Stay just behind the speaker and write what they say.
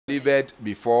delivered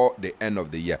before the end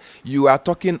of the year. You are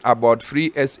talking about free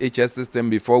SHS system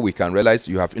before we can realize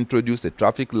you have introduced a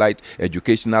traffic light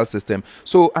educational system.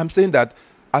 So I'm saying that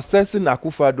assessing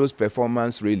Akufo-Addo's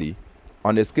performance really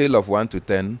on a scale of 1 to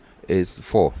 10 is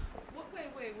 4.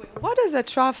 Wait. What is a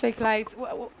traffic light?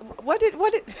 What did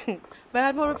but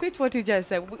I'm going to repeat what you just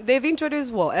said. They've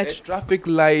introduced what? A traffic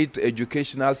light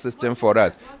educational system for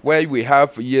us, where we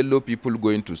have yellow people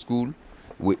going to school,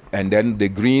 and then the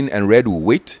green and red will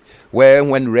wait. Where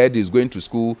when red is going to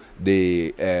school,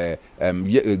 the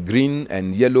green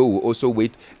and yellow will also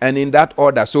wait, and in that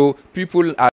order. So people are